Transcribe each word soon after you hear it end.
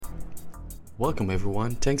Welcome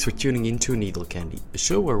everyone, thanks for tuning in to Needle Candy, a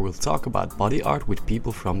show where we'll talk about body art with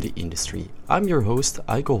people from the industry. I'm your host,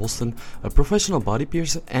 Eiko Holsten, a professional body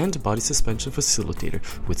piercer and body suspension facilitator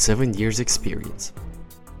with 7 years experience.